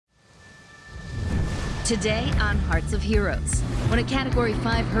Today on Hearts of Heroes, when a Category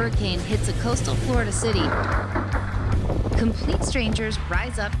 5 hurricane hits a coastal Florida city, complete strangers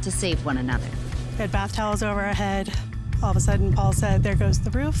rise up to save one another. We had bath towels over our head. All of a sudden, Paul said, "There goes the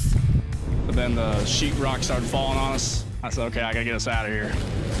roof." But then the sheetrock started falling on us. I said, okay, I gotta get us out of here.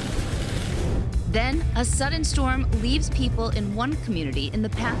 Then, a sudden storm leaves people in one community in the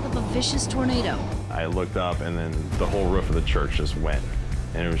path of a vicious tornado. I looked up and then the whole roof of the church just went,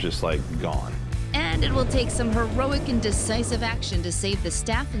 and it was just like gone. And it will take some heroic and decisive action to save the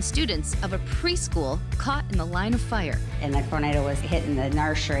staff and students of a preschool caught in the line of fire. And the tornado was hitting the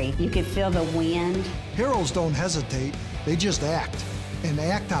nursery. You could feel the wind. Heroes don't hesitate, they just act, and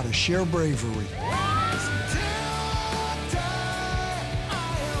act out of sheer bravery.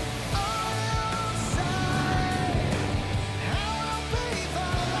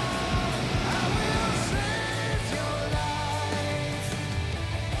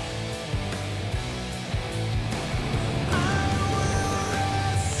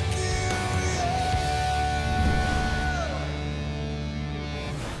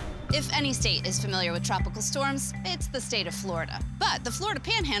 If any state is familiar with tropical storms, it's the state of Florida. But the Florida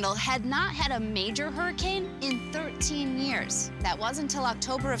Panhandle had not had a major hurricane in 13 years. That was until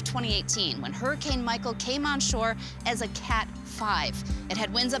October of 2018, when Hurricane Michael came on shore as a Cat 5. It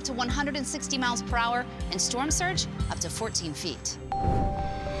had winds up to 160 miles per hour and storm surge up to 14 feet.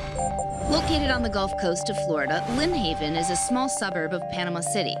 Located on the Gulf Coast of Florida, Lynn Haven is a small suburb of Panama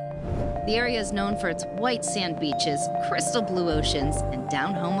City. The area is known for its white sand beaches, crystal blue oceans, and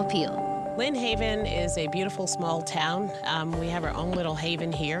down-home appeal. Lynn Haven is a beautiful small town. We have our own little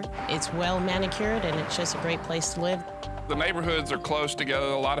haven here. It's well manicured, and it's just a great place to live. The neighborhoods are close together.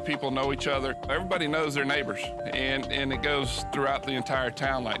 A lot of people know each other. Everybody knows their neighbors, and it goes throughout the entire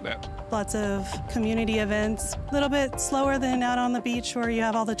town like that. Lots of community events. A little bit slower than out on the beach where you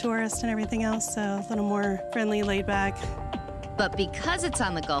have all the tourists and everything else, so a little more friendly, laid back. But because it's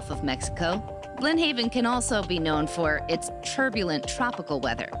on the Gulf of Mexico, Lynn Haven can also be known for its turbulent tropical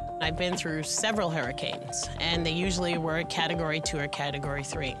weather. I've been through several hurricanes, and they usually were a Category 2 or Category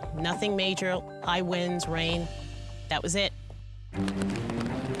 3. Nothing major, high winds, rain, that was it.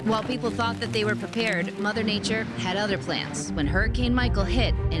 While people thought that they were prepared, Mother Nature had other plans when Hurricane Michael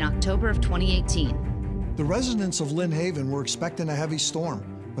hit in October of 2018. The residents of Lynn Haven were expecting a heavy storm,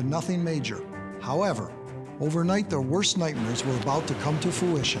 but nothing major. However, overnight, their worst nightmares were about to come to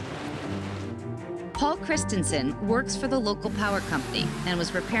fruition. Paul Christensen works for the local power company and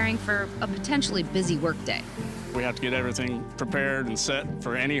was preparing for a potentially busy workday. We have to get everything prepared and set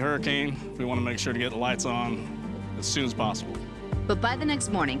for any hurricane. We want to make sure to get the lights on as soon as possible. But by the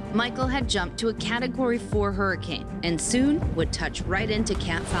next morning, Michael had jumped to a Category 4 hurricane and soon would touch right into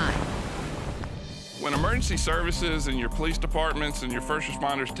Cat 5. When emergency services and your police departments and your first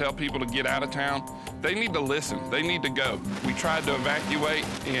responders tell people to get out of town, they need to listen. They need to go. We tried to evacuate,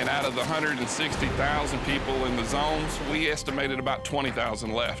 and out of the 160,000 people in the zones, we estimated about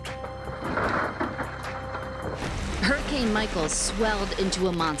 20,000 left. Hurricane Michael swelled into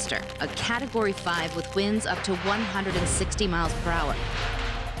a monster, a Category 5 with winds up to 160 miles per hour.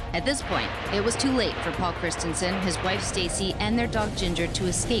 At this point, it was too late for Paul Christensen, his wife Stacy, and their dog Ginger to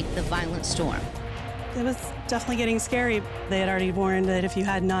escape the violent storm. It was definitely getting scary. They had already warned that if you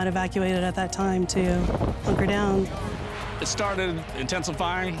had not evacuated at that time to hunker down. It started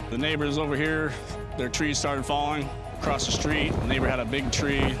intensifying. The neighbors over here, their trees started falling across the street. The neighbor had a big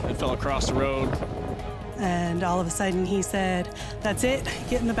tree that fell across the road. And all of a sudden he said, "That's it,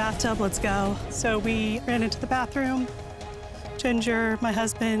 get in the bathtub, let's go." So we ran into the bathroom. Ginger, my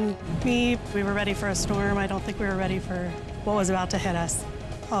husband, me, we were ready for a storm. I don't think we were ready for what was about to hit us.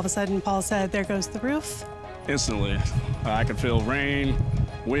 All of a sudden, Paul said, "There goes the roof." Instantly, I could feel rain,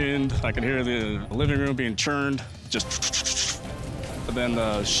 wind. I could hear the living room being churned, just. But then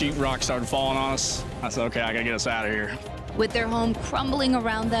the sheetrock started falling on us. I said, okay, I gotta get us out of here. With their home crumbling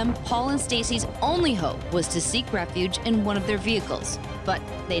around them, Paul and Stacy's only hope was to seek refuge in one of their vehicles. But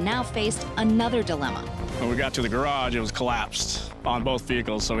they now faced another dilemma. When we got to the garage, it was collapsed on both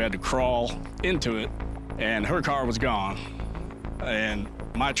vehicles, so we had to crawl into it, and her car was gone. And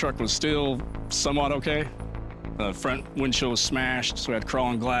my truck was still somewhat okay. The front windshield was smashed, so we had to crawl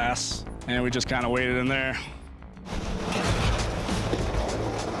on glass, and we just kind of waited in there.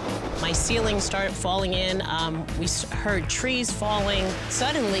 My ceiling started falling in. We heard trees falling.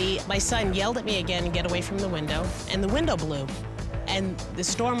 Suddenly, my son yelled at me again, "Get away from the window," and the window blew. And the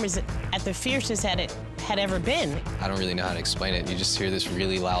storm was at the fiercest that it had ever been. I don't really know how to explain it. You just hear this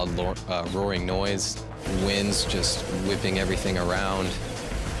really loud roaring noise, winds just whipping everything around.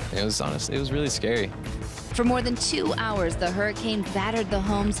 It was honestly, it was really scary. For more than 2 hours, the hurricane battered the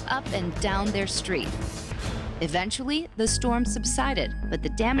homes up and down their street. Eventually, the storm subsided, but the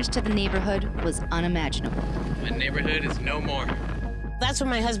damage to the neighborhood was unimaginable. My neighborhood is no more. That's when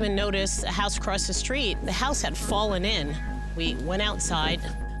my husband noticed a house across the street. The house had fallen in. We went outside.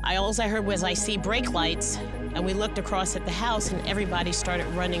 All I heard was, "I see brake lights," and we looked across at the house, and everybody started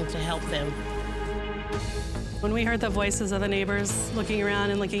running to help them. When we heard the voices of the neighbors looking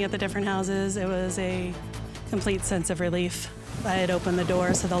around and looking at the different houses, it was a complete sense of relief. I had opened the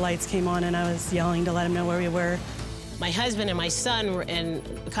door so the lights came on and I was yelling to let them know where we were. My husband and my son and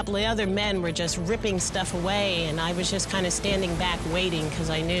a couple of other men were just ripping stuff away, and I was just kind of standing back waiting because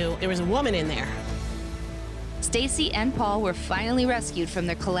I knew there was a woman in there. Stacy and Paul were finally rescued from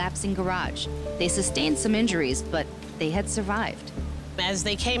their collapsing garage. They sustained some injuries, but they had survived. As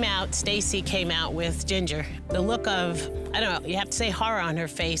they came out, Stacy came out with Ginger. The look of, I don't know, you have to say horror on her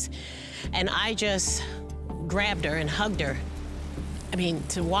face, and I just grabbed her and hugged her. I mean,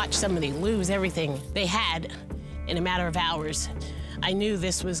 to watch somebody lose everything they had in a matter of hours, I knew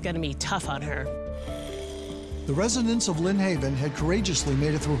this was going to be tough on her. The residents of Lynn Haven had courageously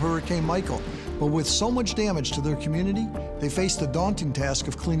made it through Hurricane Michael, but with so much damage to their community, they faced the daunting task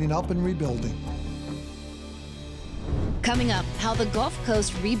of cleaning up and rebuilding. Coming up, how the Gulf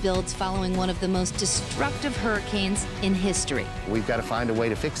Coast rebuilds following one of the most destructive hurricanes in history. We've got to find a way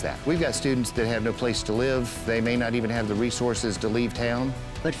to fix that. We've got students that have no place to live. They may not even have the resources to leave town.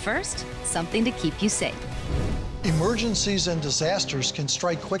 But first, something to keep you safe. Emergencies and disasters can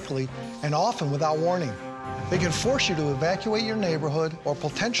strike quickly and often without warning. They can force you to evacuate your neighborhood or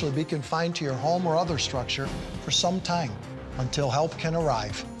potentially be confined to your home or other structure for some time until help can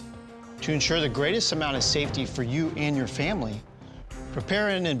arrive. To ensure the greatest amount of safety for you and your family, prepare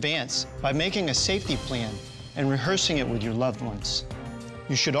in advance by making a safety plan and rehearsing it with your loved ones.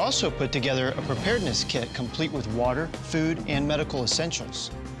 You should also put together a preparedness kit complete with water, food, and medical essentials.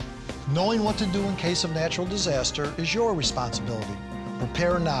 Knowing what to do in case of natural disaster is your responsibility.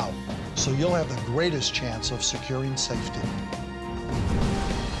 Prepare now, so you'll have the greatest chance of securing safety.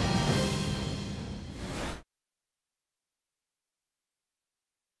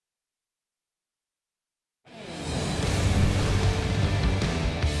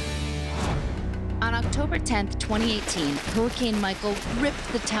 On October 10th, 2018, Hurricane Michael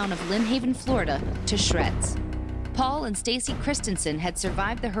ripped the town of Lynn Haven, Florida, to shreds. Paul and Stacy Christensen had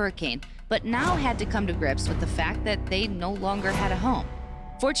survived the hurricane, but now had to come to grips with the fact that they no longer had a home.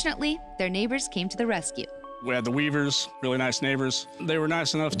 Fortunately, their neighbors came to the rescue. We had the Weavers, really nice neighbors. They were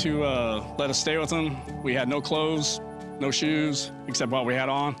nice enough to let us stay with them. We had no clothes, no shoes, except what we had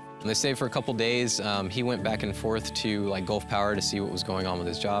on. They stayed for a couple days. He went back and forth to Gulf Power to see what was going on with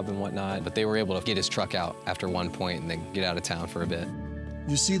his job and whatnot, but they were able to get his truck out after one point and then get out of town for a bit.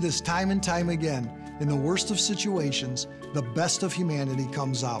 You see this time and time again. In the worst of situations, the best of humanity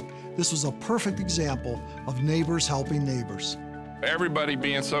comes out. This was a perfect example of neighbors helping neighbors. Everybody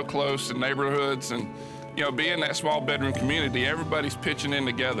being so close in neighborhoods and, you know, being that small bedroom community, everybody's pitching in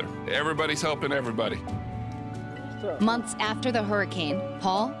together. Everybody's helping everybody. Months after the hurricane,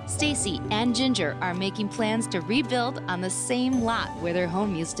 Paul, Stacy, and Ginger are making plans to rebuild on the same lot where their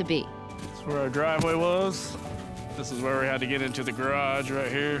home used to be. That's where our driveway was. This is where we had to get into the garage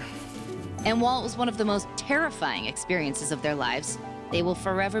right here. And while it was one of the most terrifying experiences of their lives, they will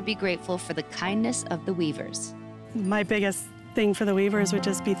forever be grateful for the kindness of the Weavers. My biggest thing for the Weavers would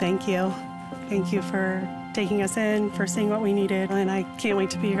just be thank you. Thank you for taking us in, for seeing what we needed, and I can't wait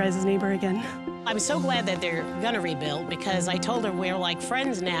to be your guys' neighbor again. I'm so glad that they're gonna rebuild because I told her we're like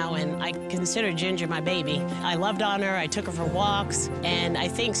friends now, and I consider Ginger my baby. I loved on her, I took her for walks, and I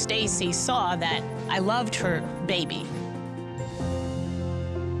think Stacy saw that I loved her baby.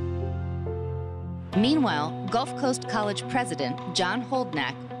 Meanwhile, Gulf Coast College president John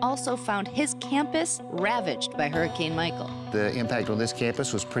Holdnack also found his campus ravaged by Hurricane Michael. The impact on this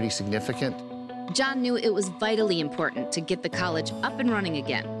campus was pretty significant. John knew it was vitally important to get the college up and running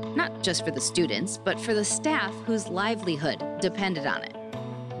again, not just for the students, but for the staff whose livelihood depended on it.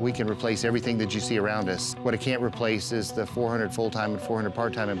 We can replace everything that you see around us. What it can't replace is the 400 full-time and 400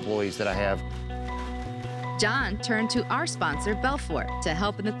 part-time employees that I have. John turned to our sponsor, Belfour, to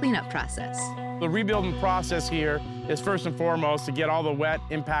help in the cleanup process. The rebuilding process here is first and foremost to get all the wet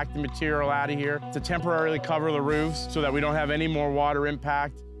impacted material out of here, to temporarily cover the roofs so that we don't have any more water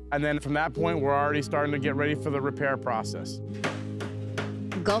impact. And then from that point, we're already starting to get ready for the repair process.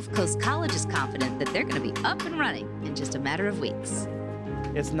 Gulf Coast College is confident that they're going to be up and running in just a matter of weeks.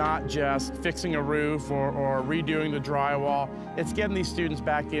 It's not just fixing a roof or redoing the drywall. It's getting these students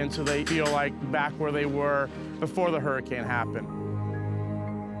back in so they feel like back where they were before the hurricane happened.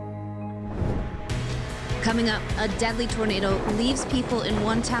 Coming up, a deadly tornado leaves people in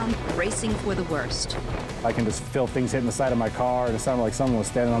one town bracing for the worst. I can just feel things hitting the side of my car, and it sounded like someone was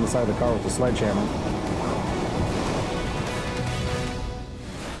standing on the side of the car with a sledgehammer.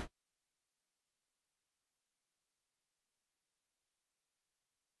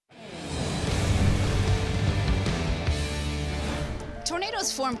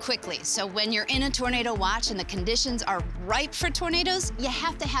 Tornadoes form quickly, so when you're in a tornado watch and the conditions are ripe for tornadoes, you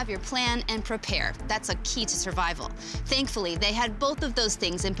have to have your plan and prepare. That's a key to survival. Thankfully, they had both of those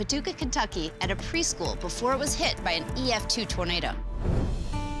things in Paducah, Kentucky at a preschool before it was hit by an EF2 tornado.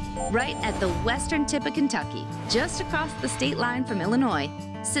 Right at the western tip of Kentucky, just across the state line from Illinois,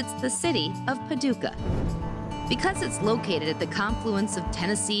 sits the city of Paducah. Because it's located at the confluence of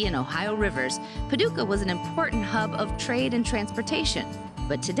Tennessee and Ohio rivers, Paducah was an important hub of trade and transportation.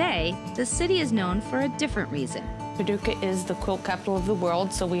 But today, the city is known for a different reason. Paducah is the quilt capital of the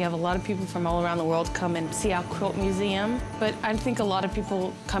world, so we have a lot of people from all around the world come and see our quilt museum. But I think a lot of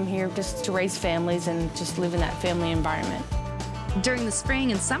people come here just to raise families and just live in that family environment. During the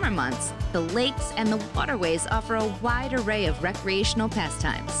spring and summer months, the lakes and the waterways offer a wide array of recreational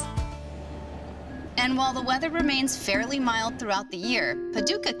pastimes. And while the weather remains fairly mild throughout the year,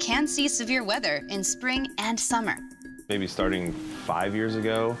 Paducah can see severe weather in spring and summer. Maybe starting 5 years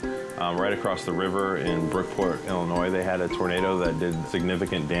ago, right across the river in Brookport, Illinois, they had a tornado that did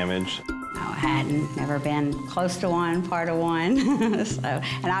significant damage. I hadn't never been close to one, part of one.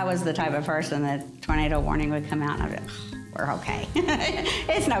 And I was the type of person that tornado warning would come out and I'd be like, we're okay.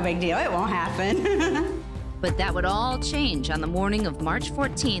 It's no big deal, it won't happen. But that would all change on the morning of March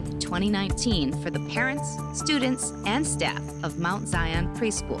 14th, 2019 for the parents, students, and staff of Mount Zion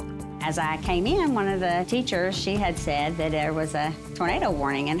Preschool. As I came in, one of the teachers, she had said that there was a tornado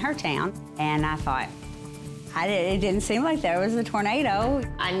warning in her town. And I thought, it didn't seem like there was a tornado.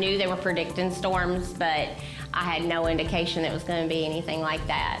 I knew they were predicting storms, but I had no indication it was going to be anything like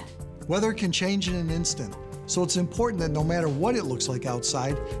that. Weather can change in an instant. So it's important that no matter what it looks like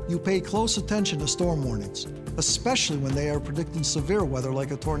outside, you pay close attention to storm warnings, especially when they are predicting severe weather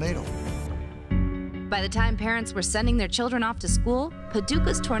like a tornado. By the time parents were sending their children off to school,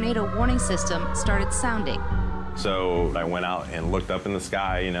 Paducah's tornado warning system started sounding. So I went out and looked up in the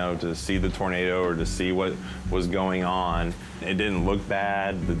sky, you know, to see the tornado or to see what was going on. It didn't look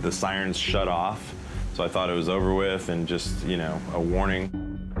bad. The sirens shut off. So I thought it was over with and just, you know, a warning.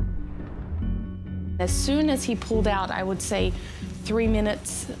 As soon as he pulled out, I would say 3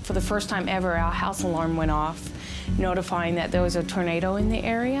 minutes, for the first time ever, our house alarm went off, notifying that there was a tornado in the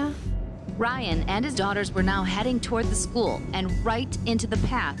area. Ryan and his daughters were now heading toward the school and right into the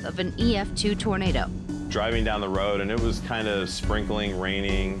path of an EF2 tornado. Driving down the road, and it was kind of sprinkling,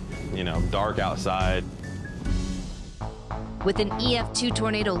 raining, you know, dark outside. With an EF2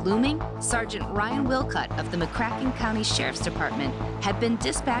 tornado looming, Sergeant Ryan Wilcutt of the McCracken County Sheriff's Department had been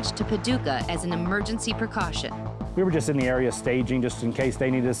dispatched to Paducah as an emergency precaution. We were just in the area staging just in case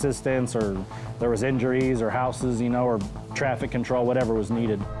they needed assistance or there was injuries or houses, you know, or traffic control, whatever was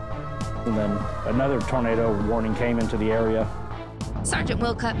needed. And then another tornado warning came into the area. Sergeant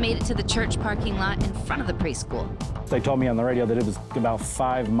Wilcutt made it to the church parking lot in front of the preschool. They told me on the radio that it was about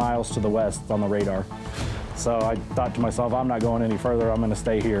 5 miles to the west on the radar. So I thought to myself, I'm not going any further, I'm going to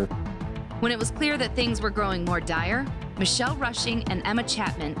stay here. When it was clear that things were growing more dire, Michelle Rushing and Emma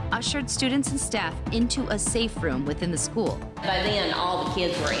Chapman ushered students and staff into a safe room within the school. By then, all the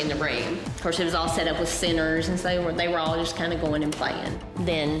kids were in the room. Of course, it was all set up with centers, and so they were all just kind of going and playing.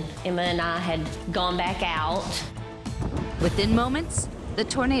 Then Emma and I had gone back out. Within moments, the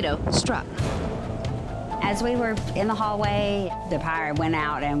tornado struck. As we were in the hallway, the power went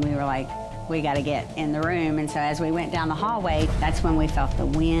out and we were like, we got to get in the room. And so as we went down the hallway, that's when we felt the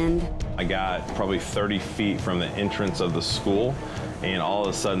wind. I got probably 30 feet from the entrance of the school, and all of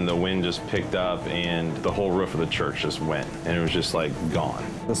a sudden the wind just picked up and the whole roof of the church just went, and it was just like gone.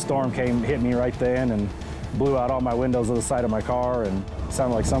 The storm hit me right then and blew out all my windows of the side of my car, and it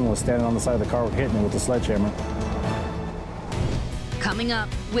sounded like someone was standing on the side of the car hitting it with a sledgehammer. Coming up,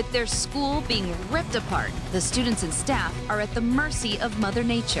 with their school being ripped apart, the students and staff are at the mercy of Mother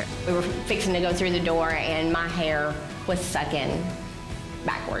Nature. We were fixing to go through the door, and my hair was sucking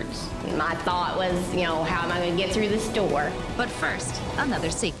backwards. My thought was, you know, how am I going to get through this door? But first,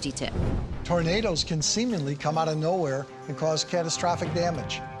 another safety tip. Tornadoes can seemingly come out of nowhere and cause catastrophic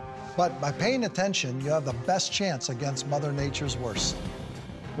damage. But by paying attention, you have the best chance against Mother Nature's worst.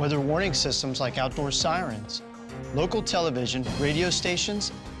 Weather warning systems like outdoor sirens, local television, radio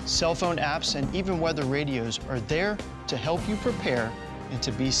stations, cell phone apps, and even weather radios are there to help you prepare and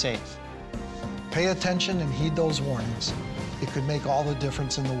to be safe. Pay attention and heed those warnings. It could make all the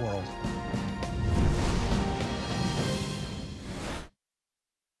difference in the world.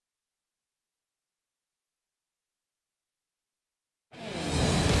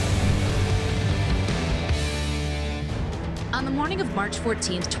 On the morning of March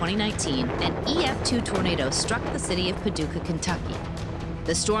 14, 2019, an EF2 tornado struck the city of Paducah, Kentucky.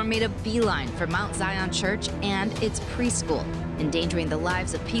 The storm made a beeline for Mount Zion Church and its preschool, endangering the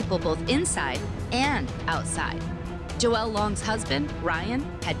lives of people both inside and outside. Joelle Long's husband, Ryan,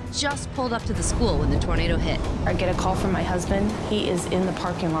 had just pulled up to the school when the tornado hit. I get a call from my husband. He is in the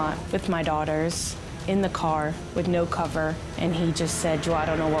parking lot with my daughters, in the car with no cover, and he just said, "Joe, I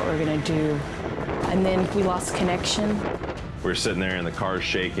don't know what we're gonna do." And then we lost connection. We were sitting there and the car's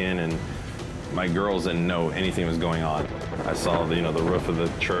shaking, and my girls didn't know anything was going on. I saw the roof of the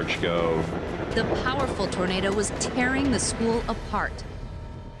church go. The powerful tornado was tearing the school apart.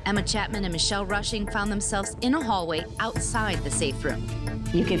 Emma Chapman and Michelle Rushing found themselves in a hallway outside the safe room.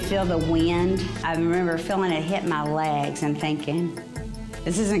 You could feel the wind. I remember feeling it hit my legs and thinking,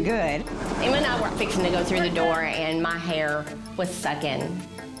 this isn't good. Emma and I were fixing to go through the door, and my hair was sucking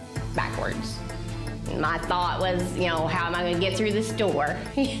backwards. My thought was, how am I going to get through this door?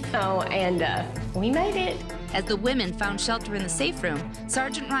 And we made it. As the women found shelter in the safe room,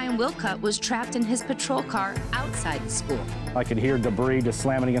 Sergeant Ryan Wilcutt was trapped in his patrol car outside the school. I could hear debris just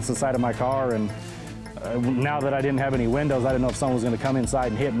slamming against the side of my car, and now that I didn't have any windows, I didn't know if someone was going to come inside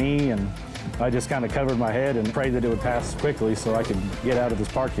and hit me, and I just kind of covered my head and prayed that it would pass quickly so I could get out of this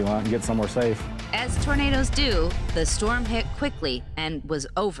parking lot and get somewhere safe. As tornadoes do, the storm hit quickly and was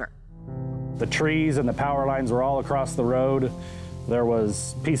over. The trees and the power lines were all across the road. There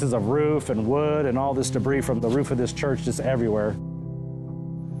was pieces of roof and wood and all this debris from the roof of this church just everywhere.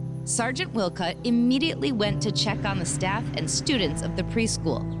 Sergeant Wilcutt immediately went to check on the staff and students of the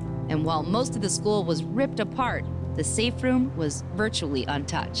preschool. And while most of the school was ripped apart, the safe room was virtually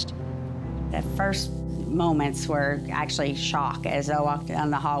untouched. The first moments were actually shock as I walked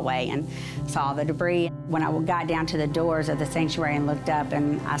down the hallway and saw the debris. When I got down to the doors of the sanctuary and looked up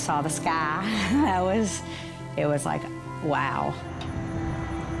and I saw the sky, it was like, wow.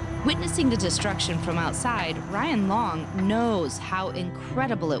 Witnessing the destruction from outside, Ryan Long knows how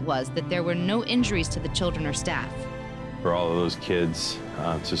incredible it was that there were no injuries to the children or staff. For all of those kids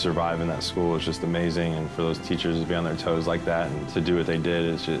to survive in that school is just amazing, and for those teachers to be on their toes like that and to do what they did,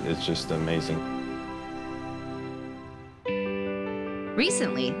 it's just amazing.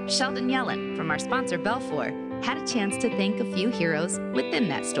 Recently, Sheldon Yellen from our sponsor Belfour had a chance to thank a few heroes within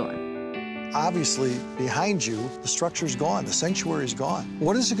that storm. Obviously, behind you, the structure's gone, the sanctuary's gone.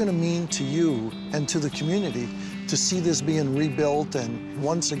 What is it going to mean to you and to the community to see this being rebuilt and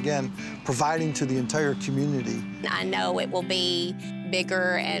once again providing to the entire community? I know it will be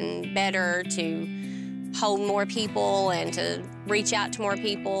bigger and better to hold more people and to reach out to more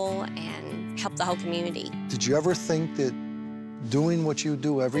people and help the whole community. Did you ever think that doing what you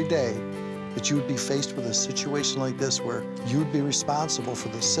do every day, that you would be faced with a situation like this where you'd be responsible for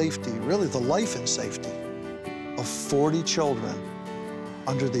the safety, really the life and safety, of 40 children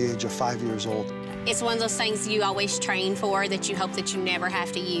under the age of 5 years old? It's one of those things you always train for that you hope that you never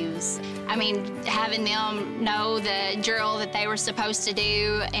have to use. I mean, having them know the drill that they were supposed to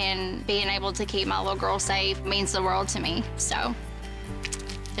do and being able to keep my little girl safe means the world to me. So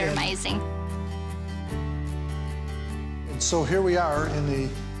they're amazing. And so here we are in the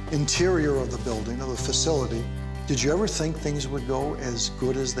interior of the building, of the facility. Did you ever think things would go as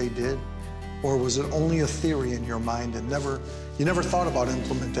good as they did? Or was it only a theory in your mind and you never thought about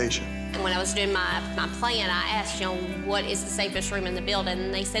implementation? And when I was doing my plan, I asked, what is the safest room in the building?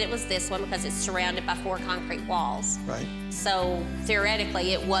 And they said it was this one because it's surrounded by 4 concrete walls. Right. So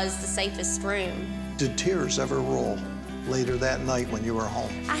theoretically, it was the safest room. Did tears ever roll later that night when you were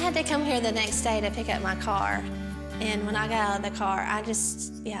home? I had to come here the next day to pick up my car. And when I got out of the car,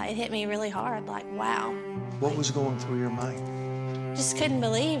 it hit me really hard, like, wow. What was going through your mind? Just couldn't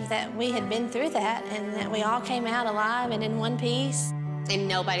believe that we had been through that and that we all came out alive and in one piece. And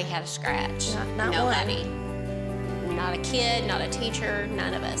nobody had a scratch. Not nobody. One. Not a kid, not a teacher,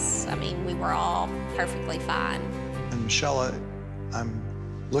 none of us. I mean, we were all perfectly fine. And Michelle, I'm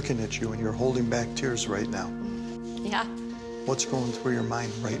looking at you and you're holding back tears right now. Yeah. What's going through your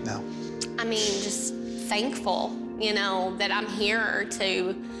mind right now? I mean, just thankful, that I'm here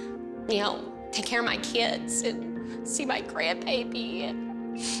to, take care of my kids and see my grandbaby.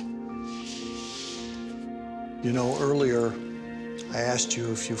 Earlier, I asked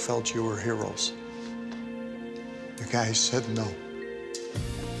you if you felt you were heroes. You guys said no.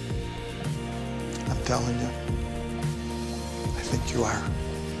 I'm telling you, I think you are.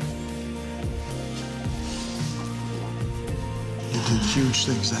 You did huge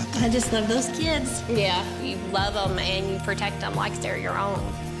things that day. I just love those kids. Yeah, you love them and you protect them like they're your own.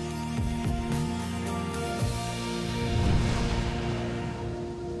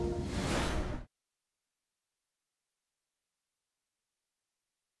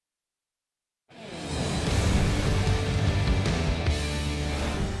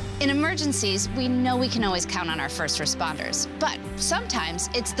 In emergencies, we know we can always count on our first responders, but sometimes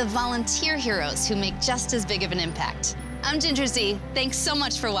it's the volunteer heroes who make just as big of an impact. I'm Ginger Zee. Thanks so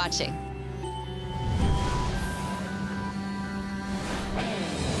much for watching.